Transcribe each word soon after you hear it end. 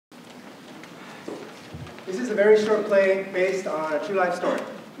This is a very short play based on a true life story,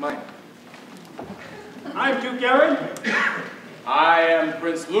 mine. I'm Duke Aaron. I am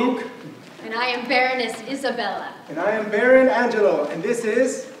Prince Luke. And I am Baroness Isabella. And I am Baron Angelo, and this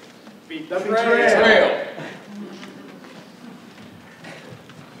is The Betrayal.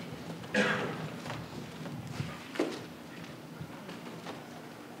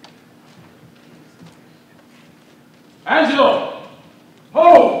 Angelo!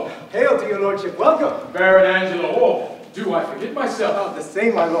 Oh! Hail to your lordship, welcome! Baron Angelo, oh, do I forget myself? Oh, the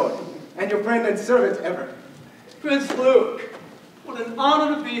same, my lord, and your friend and servant ever. Prince Luke, what an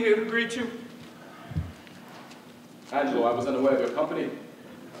honor to be here to greet you. Angelo, I was unaware of your company.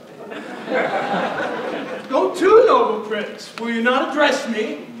 Don't too, noble prince. Will you not address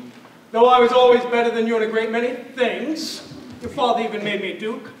me? Though I was always better than you in a great many things. Your father even made me a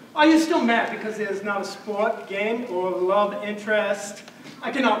duke. Are you still mad because there's not a sport, game, or love interest?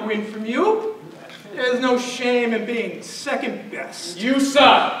 I cannot win from you. There's no shame in being second best. You,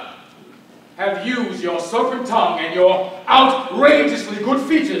 sir, have used your serpent tongue and your outrageously good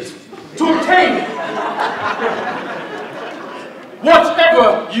features to obtain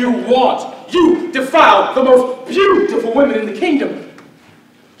whatever you want. You defile the most beautiful women in the kingdom.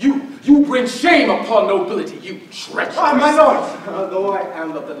 You bring shame upon nobility, you treacherous. My lord, though I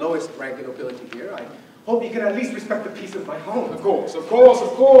am of the lowest rank in nobility here, I hope you can at least respect the peace of my home. Of course,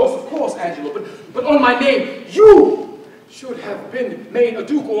 Angelo, but on my name, you should have been made a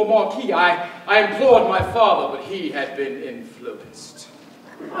duke or a marquis. I implored my father, but he had been influenced.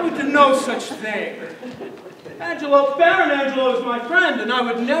 I would do no such thing. Baron Angelo is my friend, and I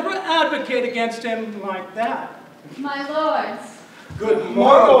would never advocate against him like that. My lords. Good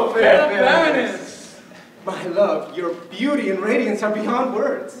morrow, fair Baroness. My love, your beauty and radiance are beyond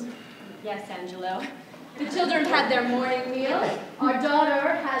words. Yes, Angelo. The children had their morning meal. Our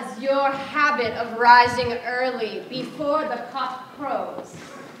daughter has your habit of rising early, before the cock crows.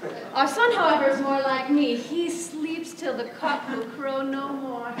 Our son, however, is more like me. He sleeps till the cock will crow no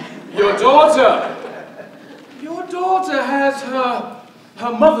more. Your daughter has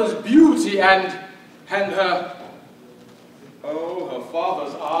her mother's beauty and her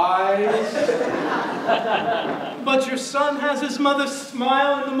father's eyes. But your son has his mother's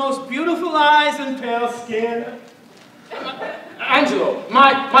smile and the most beautiful eyes and pale skin. Angelo,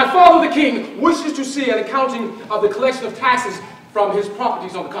 my father the king wishes to see an accounting of the collection of taxes from his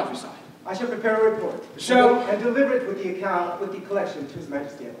properties on the countryside. I shall prepare a report. And deliver it with the collection to His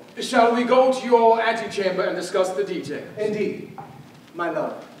Majesty. Shall we go to your antechamber and discuss the details? Indeed. My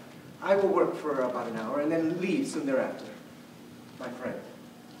love, I will work for about an hour and then leave soon thereafter. My friend,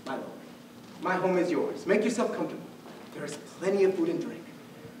 my lord, my home is yours. Make yourself comfortable. There is plenty of food and drink.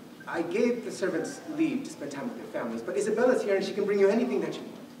 I gave the servants leave to spend time with their families, but Isabella's here and she can bring you anything that you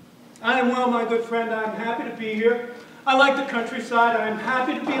want. I am well, my good friend. I am happy to be here. I like the countryside. I am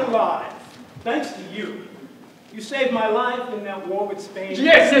happy to be alive. Thanks to you. You saved my life in that war with Spain.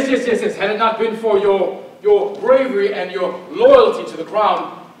 Yes. Had it not been for your bravery and your loyalty to the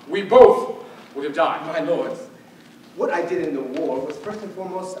crown, we both would have died. My lords, what I did in the war was first and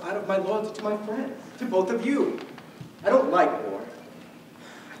foremost out of my loyalty to my friends, to both of you. I don't like war.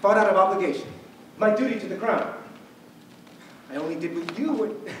 I fought out of obligation, my duty to the crown. I only did with you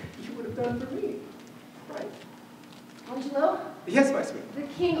what you would have done for me, right? Angelo? Yes, my sweet. The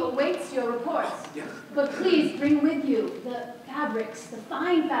king awaits your reports. Yes. But please bring with you the fabrics, the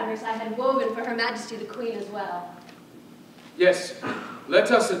fine fabrics I had woven for Her Majesty the Queen as well. Yes,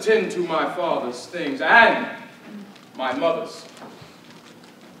 let us attend to my father's things and my mother's.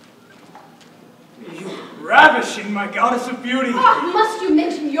 You ravishing, my goddess of beauty. Oh, must you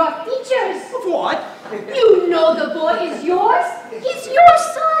mention your features? Of what? You know the boy is yours. He's your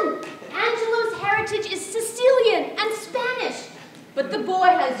son. Angelo's heritage is Sicilian and Spanish. But the boy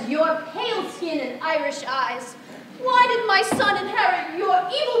has your pale skin and Irish eyes. Why did my son inherit your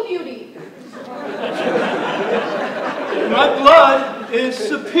evil beauty? My blood is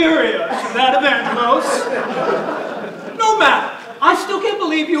superior to that of Angelo's. No matter. I still can't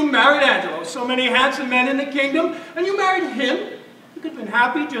believe you married Angelo. So many handsome men in the kingdom, and you married him. You could have been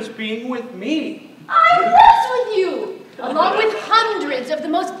happy just being with me. I was with you, along with hundreds of the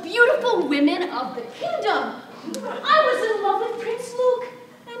most beautiful women of the kingdom. I was in love with Prince Luke,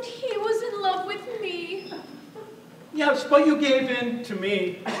 and he was in love with me. Yes, but you gave in to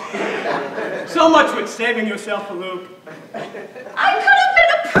me. So much for saving yourself for Luke. I could have been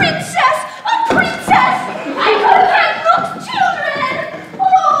a princess! A princess! I could have had Luke's children! Oh!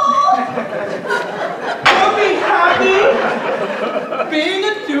 You'll be happy being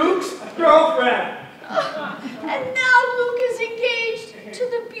a duke's girlfriend. And now Luke is engaged to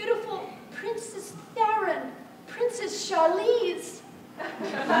the beautiful Princess Theron.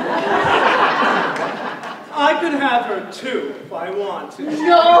 too, if I want to.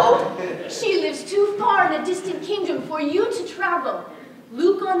 No! She lives too far in a distant kingdom for you to travel.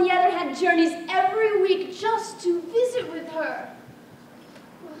 Luke, on the other hand, journeys every week just to visit with her.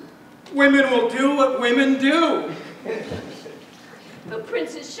 Women will do what women do. But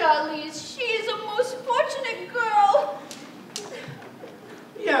Princess Charlize, she is a most fortunate girl.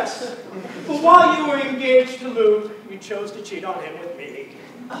 Yes, but while you were engaged to Luke, you chose to cheat on him with me.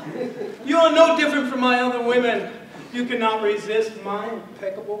 You are no different from my other women. You cannot resist my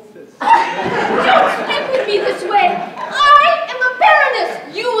impeccable physique. Don't speak with me this way. I am a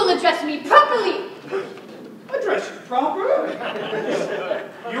baroness. You will address me properly. Address you proper?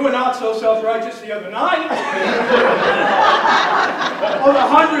 You were not so self-righteous the other night. Of the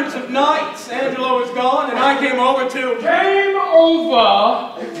hundreds of nights Angelo was gone and I came over to... Came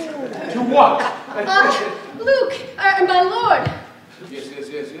over to what? Luke, my lord.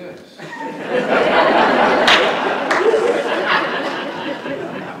 Yes.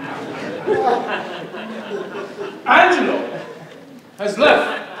 Angelo has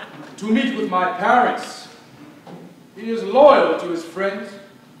left to meet with my parents. He is loyal to his friends.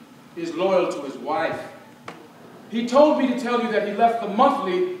 He is loyal to his wife. He told me to tell you that he left the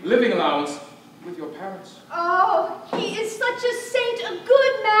monthly living allowance with your parents. Oh, he is such a saint, a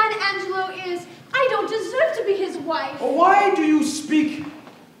good man, Angelo is. I don't deserve to be his wife. Well, why do you speak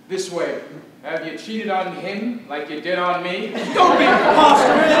this way? Have you cheated on him like you did on me? Don't be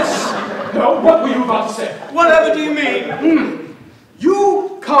preposterous! No, what were you about to say? Whatever do you mean?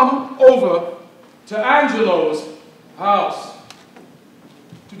 You come over to Angelo's house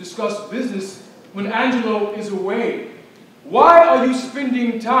to discuss business when Angelo is away. Why are you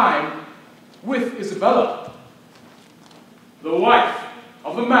spending time with Isabella, the wife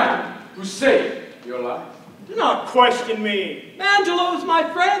of the man who saved your life? Do not question me. Angelo is my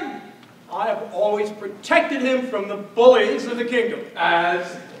friend. I have always protected him from the bullies of the kingdom.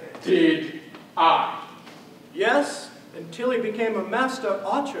 As did I. Yes, until he became a master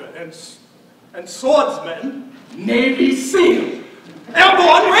archer and swordsman. Navy SEAL.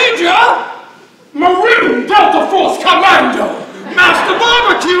 Airborne Ranger! Marine Delta Force Commando. Master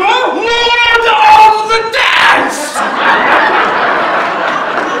Barbecuer! Lord of the Dance!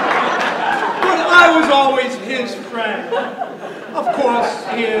 But I was always his friend. Of course,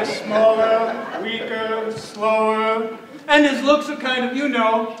 he is smaller, weaker, slower, and his looks are kind of, you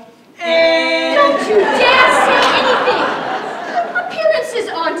know. Don't you dare say anything! Appearances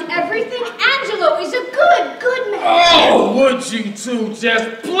aren't everything. Angelo is a good man. Oh, would you two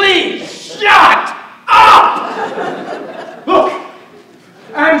just please shut up? Look,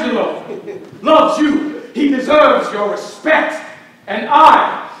 Angelo loves you. He deserves your respect. And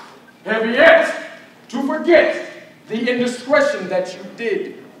I have yet to forget the indiscretion that you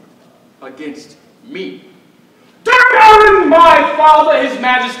did against me. During my father, His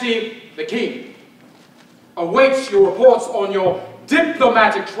Majesty, the King, awaits your reports on your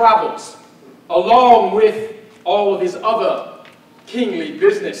diplomatic travels, along with all of his other kingly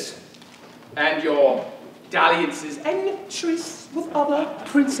business, and your dalliances and trysts with other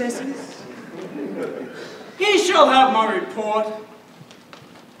princesses. He shall have my report.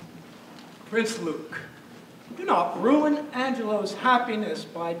 Prince Luke, do not ruin Angelo's happiness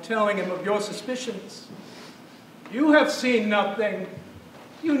by telling him of your suspicions. You have seen nothing.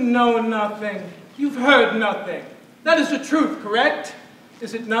 You know nothing. You've heard nothing. That is the truth, correct?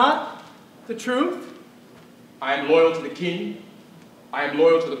 Is it not the truth? I am loyal to the king. I am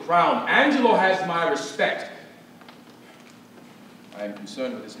loyal to the crown. Angelo has my respect. I am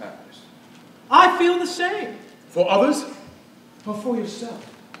concerned with his happiness. I feel the same. For others, or for yourself?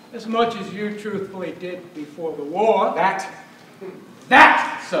 As much as you truthfully did before the war.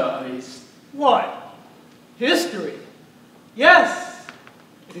 That, sir, is... What? History. Yes.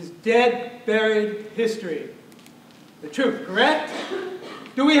 It is dead, buried history. The truth, correct?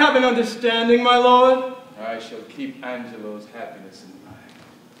 Do we have an understanding, my lord? I shall keep Angelo's happiness in mind.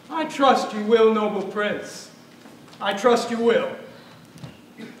 I trust you will, noble prince. I trust you will.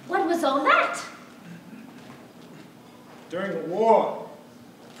 What was all that? During the war,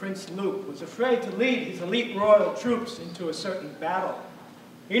 Prince Luke was afraid to lead his elite royal troops into a certain battle.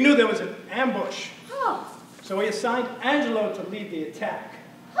 He knew there was an ambush, so he assigned Angelo to lead the attack.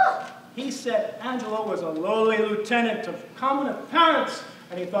 He said Angelo was a lowly lieutenant of common appearance,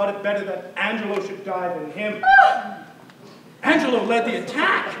 and he thought it better that Angelo should die than him. Angelo led the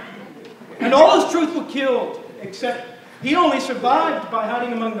attack, and all his troops were killed, except he only survived by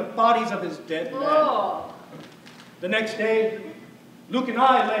hiding among the bodies of his dead men. The next day, Luke and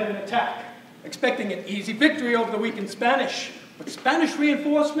I led an attack, expecting an easy victory over the weakened Spanish. But Spanish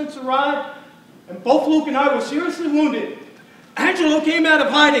reinforcements arrived, and both Luke and I were seriously wounded. Angelo came out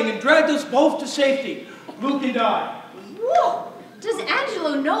of hiding and dragged us both to safety, Luke and I. Whoa! Does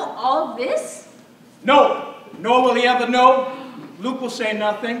Angelo know all this? No, nor will he ever know. Luke will say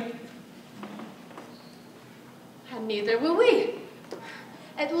nothing. And neither will we.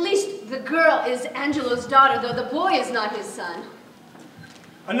 At least the girl is Angelo's daughter, though the boy is not his son.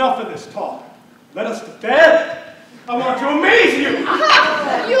 Enough of this talk. Let us to bed. I want to amaze you.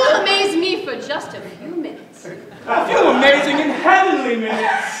 You will amaze me for just a few minutes. A few amazing and heavenly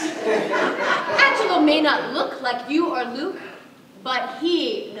minutes. Angelo may not look like you or Luke, but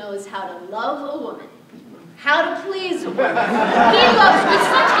he knows how to love a woman, how to please a woman. He loves with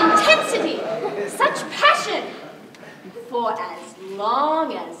such intensity, such passion, for as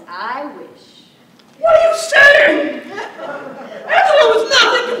long as I wish. What are you saying? Angelo is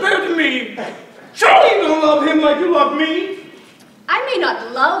nothing compared to me. Surely you don't love him like you love me. I may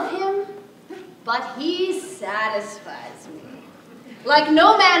not love him, but he satisfies me. Like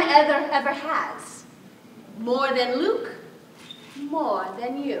no man ever has. More than Luke, more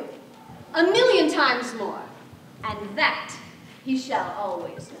than you. 1,000,000 times more. And that he shall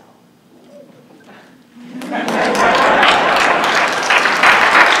always know.